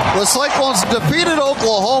zone. The Cyclones defeated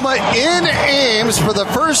Oklahoma in Ames for the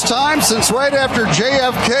first time since right after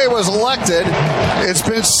JFK was elected. It's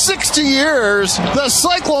been 60 years. The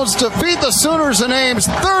Cyclones defeat the Sooners in Ames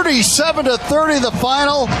 37-30 the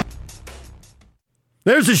final.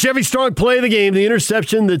 There's the Chevy Strong play of the game, the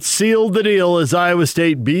interception that sealed the deal as Iowa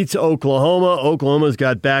State beats Oklahoma. Oklahoma's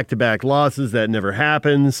got back-to-back losses. That never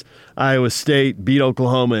happens. Iowa State beat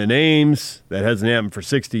Oklahoma in Ames. That hasn't happened for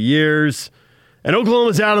 60 years. And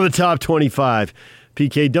Oklahoma's out of the top 25.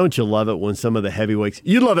 PK, don't you love it when some of the heavyweights,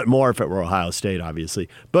 you'd love it more if it were Ohio State, obviously,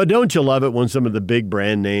 but don't you love it when some of the big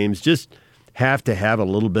brand names just have to have a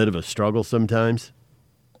little bit of a struggle sometimes?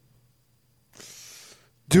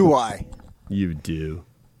 Do I? You do.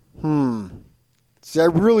 See, I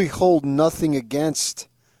really hold nothing against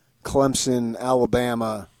Clemson,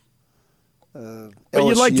 Alabama, but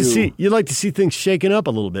LSU. you'd like to see things shaken up a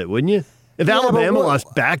little bit, wouldn't you? If Alabama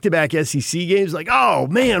lost back-to-back SEC games, like, oh,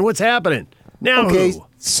 man, what's happening? Now who?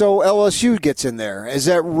 So LSU gets in there. Is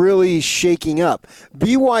that really shaking up?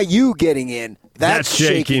 BYU getting in, that's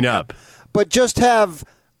shaking up. But just have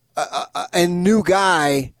a new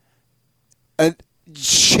guy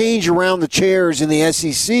change around the chairs in the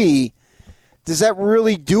SEC, does that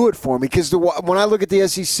really do it for me? Because when I look at the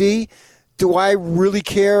SEC, do I really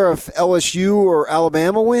care if LSU or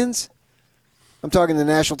Alabama wins? I'm talking the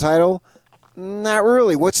national title. Not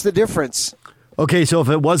really. What's the difference? Okay, so if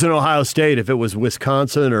it wasn't Ohio State, if it was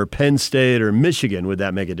Wisconsin or Penn State or Michigan, would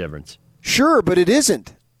that make a difference? Sure, but it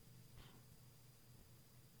isn't.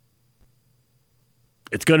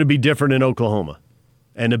 It's going to be different in Oklahoma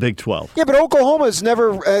and the Big 12. Yeah, but Oklahoma's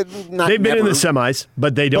never They've been in the semis,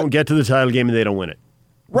 but they don't get to the title game and they don't win it.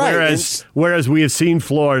 Right. Whereas we have seen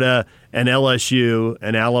Florida and LSU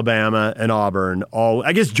and Alabama and Auburn all.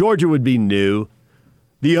 I guess Georgia would be new.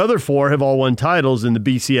 The other four have all won titles in the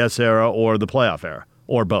BCS era or the playoff era,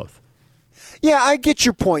 or both. Yeah, I get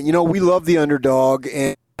your point. You know, we love the underdog,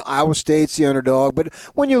 and Iowa State's the underdog. But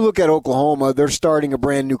when you look at Oklahoma, they're starting a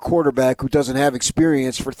brand-new quarterback who doesn't have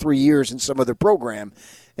experience for 3 years in some other program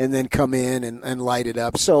and then come in and light it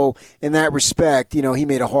up. So in that respect, you know, he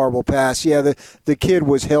made a horrible pass. Yeah, the kid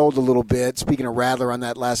was held a little bit, speaking of Rattler on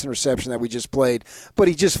that last interception that we just played, but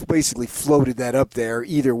he just basically floated that up there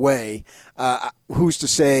either way. Who's to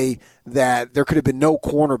say that there could have been no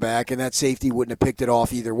cornerback and that safety wouldn't have picked it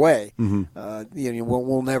off either way? Mm-hmm.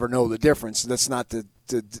 We'll never know the difference. That's not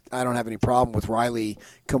I don't have any problem with Riley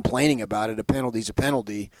complaining about it. A penalty's a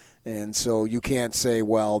penalty. And so you can't say,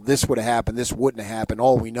 well, this would have happened, this wouldn't have happened.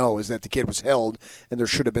 All we know is that the kid was held and there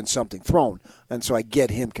should have been something thrown. And so I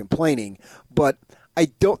get him complaining. But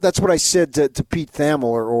I don't. That's what I said to Pete Thamel,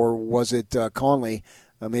 or was it Conley?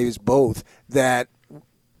 Maybe it's both. That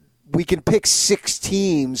we can pick 6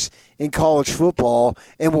 teams in college football,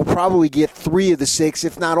 and we'll probably get 3 of the 6,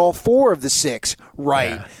 if not all 4 of the 6,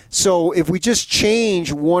 right? Yeah. So if we just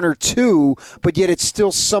change 1 or 2, but yet it's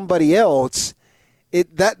still somebody else,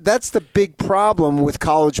 that's the big problem with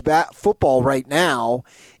college football right now,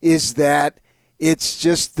 is that it's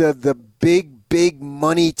just the big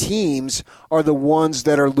money teams are the ones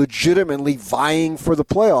that are legitimately vying for the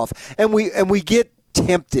playoff, and we get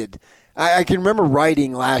tempted. I can remember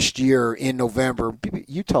writing last year in November,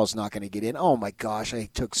 Utah's not going to get in. Oh, my gosh, I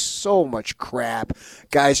took so much crap.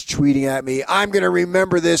 Guys tweeting at me, I'm going to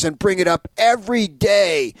remember this and bring it up every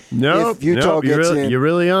day if Utah gets in. You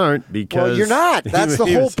really aren't. Because well, you're not. That's the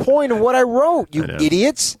whole point of what I wrote, you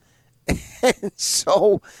idiots. And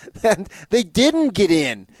so they didn't get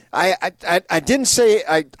in. I didn't say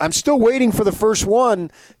I'm still waiting for the first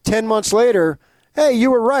one 10 months later. Hey,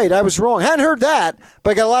 you were right. I was wrong. Hadn't heard that, but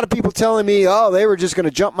I got a lot of people telling me, oh, they were just going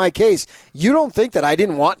to jump my case. You don't think that I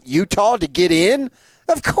didn't want Utah to get in?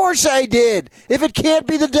 Of course I did. If it can't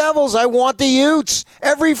be the Devils, I want the Utes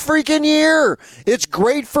every freaking year. It's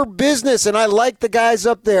great for business, and I like the guys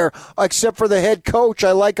up there, except for the head coach.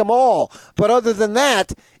 I like them all. But other than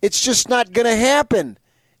that, it's just not going to happen.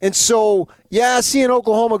 And so, yeah, seeing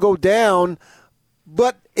Oklahoma go down,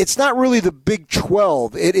 but it's not really the Big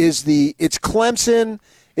 12. It's Clemson,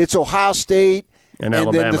 it's Ohio State, and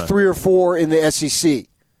then the 3 or 4 in the SEC.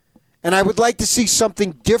 And I would like to see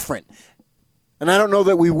something different. And I don't know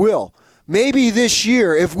that we will. Maybe this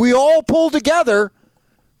year, if we all pull together,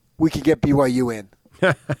 we can get BYU in.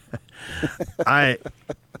 I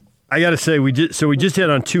got to say, we just hit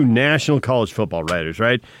on 2 national college football writers,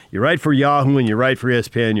 right? You write for Yahoo and you write for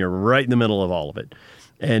ESPN. You're right in the middle of all of it.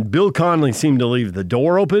 And Bill Connelly seemed to leave the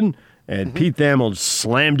door open, and Pete Thamel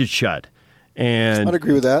slammed it shut. And I'd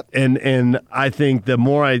agree with that. And I think the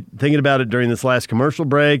more I thinking about it during this last commercial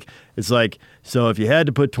break, it's like, so if you had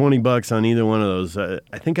to put $20 on either one of those,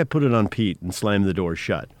 I think I put it on Pete and slammed the door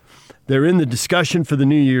shut. They're in the discussion for the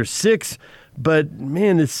New Year's 6, but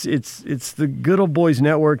man, it's the good old boys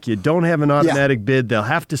network. You don't have an automatic bid. They'll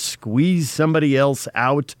have to squeeze somebody else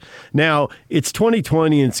out. Now, it's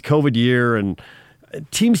 2020 and it's COVID year, and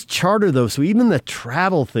teams charter, though, so even the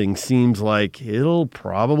travel thing seems like it'll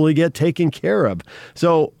probably get taken care of.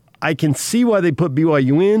 So I can see why they put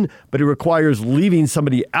BYU in, but it requires leaving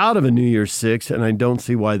somebody out of a New Year's 6, and I don't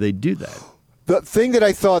see why they do that. The thing that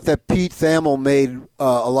I thought that Pete Thamel made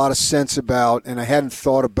a lot of sense about, and I hadn't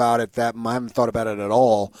thought about it I haven't thought about it at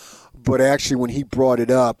all, but actually when he brought it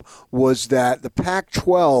up, was that the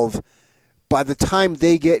Pac-12, by the time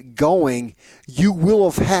they get going, you will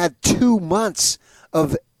have had 2 months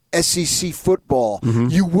of SEC football. Mm-hmm.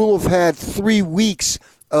 You will have had 3 weeks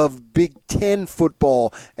of Big Ten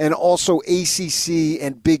football and also ACC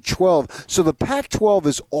and Big 12. So the Pac-12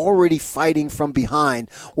 is already fighting from behind.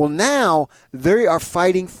 Well, now they are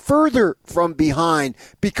fighting further from behind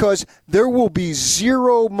because there will be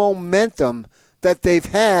zero momentum that they've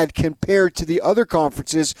had compared to the other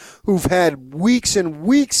conferences who've had weeks and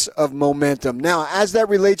weeks of momentum. Now, as that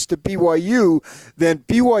relates to BYU, then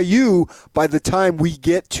BYU, by the time we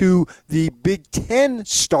get to the Big Ten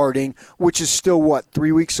starting, which is still,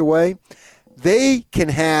 3 weeks away, they can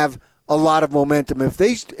have a lot of momentum.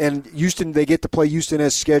 And Houston, they get to play Houston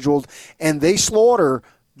as scheduled, and they slaughter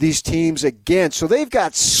these teams again. So they've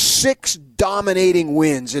got 6 dominating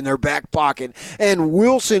wins in their back pocket, and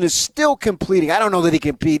Wilson is still completing. I don't know that he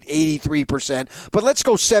can beat 83%, but let's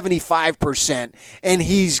go 75%. And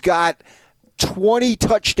he's got 20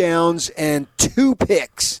 touchdowns and 2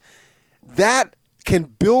 picks. That can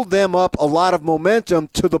build them up a lot of momentum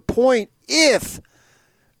to the point if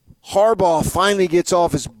Harbaugh finally gets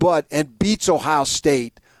off his butt and beats Ohio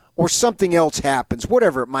State, or something else happens,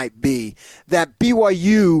 whatever it might be, that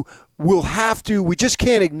BYU will have to, we just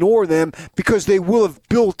can't ignore them because they will have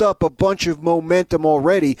built up a bunch of momentum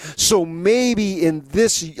already. So maybe in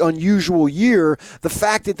this unusual year, the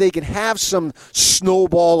fact that they can have some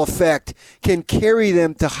snowball effect can carry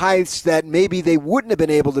them to heights that maybe they wouldn't have been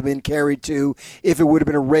able to have been carried to if it would have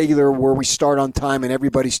been a regular where we start on time and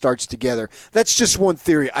everybody starts together. That's just one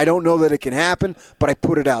theory. I don't know that it can happen, but I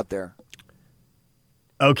put it out there.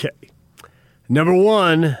 Okay. Number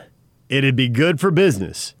one, it'd be good for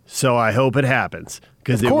business, so I hope it happens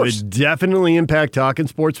because it would definitely impact Talkin'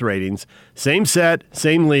 Sports ratings. Same set,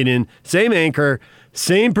 same lead-in, same anchor,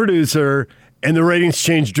 same producer, and the ratings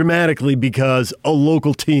change dramatically because a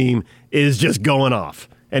local team is just going off.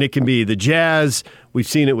 And it can be the Jazz. We've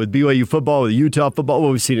seen it with BYU football, with Utah football.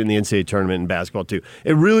 Well, we've seen it in the NCAA tournament and basketball too.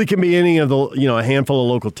 It really can be any of the, a handful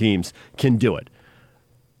of local teams can do it.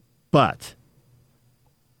 But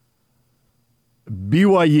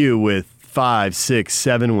BYU with 5, 6,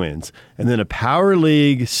 7 wins, and then a power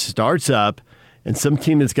league starts up, and some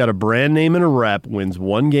team that's got a brand name and a rep wins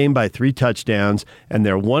one game by 3 touchdowns, and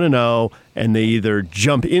they're 1-0, and they either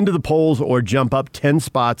jump into the polls or jump up 10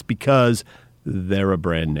 spots because they're a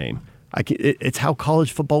brand name. It's how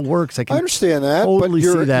college football works. I understand that. Totally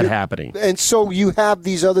see that happening. And so you have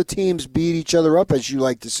these other teams beat each other up, as you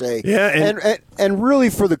like to say. Yeah, and really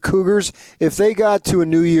for the Cougars, if they got to a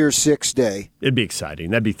New Year's 6 day, it'd be exciting.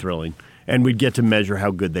 That'd be thrilling, and we'd get to measure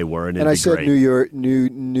how good they were. And I said great.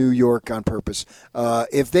 New York on purpose.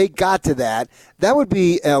 If they got to that, that would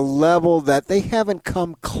be a level that they haven't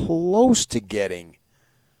come close to getting.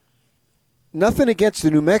 Nothing against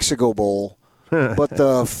the New Mexico Bowl. But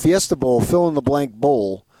the Fiesta Bowl, fill-in-the-blank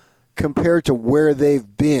bowl, compared to where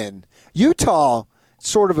they've been. Utah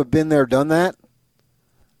sort of have been there, done that.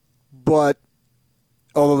 But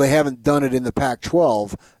although they haven't done it in the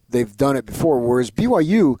Pac-12, they've done it before, whereas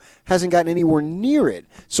BYU hasn't gotten anywhere near it.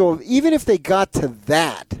 So even if they got to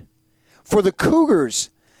that, for the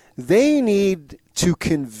Cougars, they need to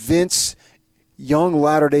convince young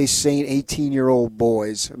Latter-day Saint 18-year-old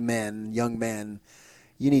boys, young men,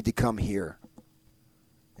 you need to come here.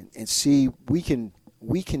 And see, we can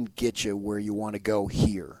get you where you want to go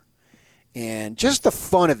here. And just the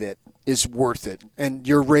fun of it is worth it. And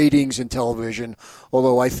your ratings in television,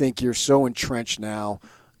 although I think you're so entrenched now,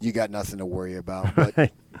 you got nothing to worry about.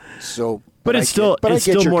 But But it's still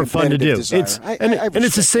more fun to do. And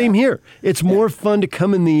it's the same here. It's more fun to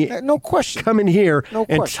come in come in here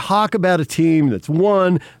and talk about a team that's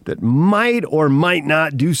won, that might or might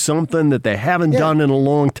not do something that they haven't done in a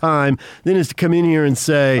long time, than is to come in here and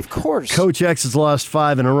say, of course, Coach X has lost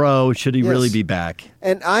 5 in a row. Should he really be back?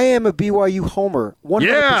 And I am a BYU homer,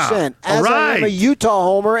 100%, as I am a Utah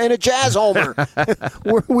homer and a Jazz homer.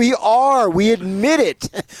 We admit it,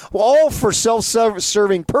 all for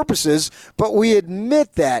self-serving purposes, but we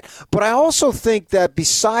admit that. But I also think that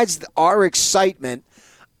besides our excitement,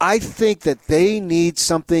 I think that they need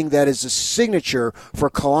something that is a signature for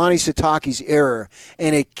Kalani Sitake's era,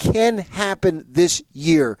 and it can happen this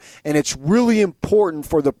year. And it's really important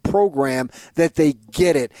for the program that they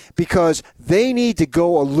get it, because they need to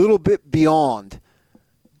go a little bit beyond,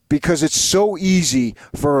 because it's so easy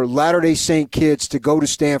for Latter-day Saint kids to go to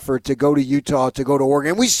Stanford, to go to Utah, to go to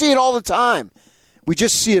Oregon. We see it all the time. We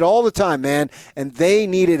just see it all the time, man, and they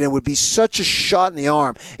need it. It would be such a shot in the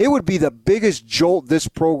arm. It would be the biggest jolt this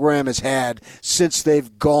program has had since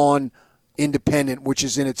they've gone independent, which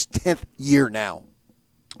is in its 10th year now.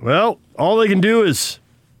 Well, all they can do is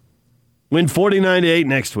win 49-8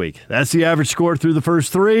 next week. That's the average score through the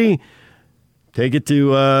first 3. Take it to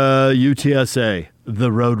UTSA, the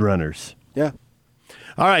Roadrunners. Yeah.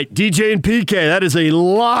 All right, DJ and PK, that is a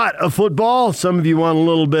lot of football. Some of you want a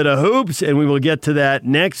little bit of hoops, and we will get to that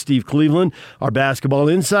next. Steve Cleveland, our basketball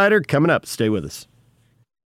insider, coming up. Stay with us.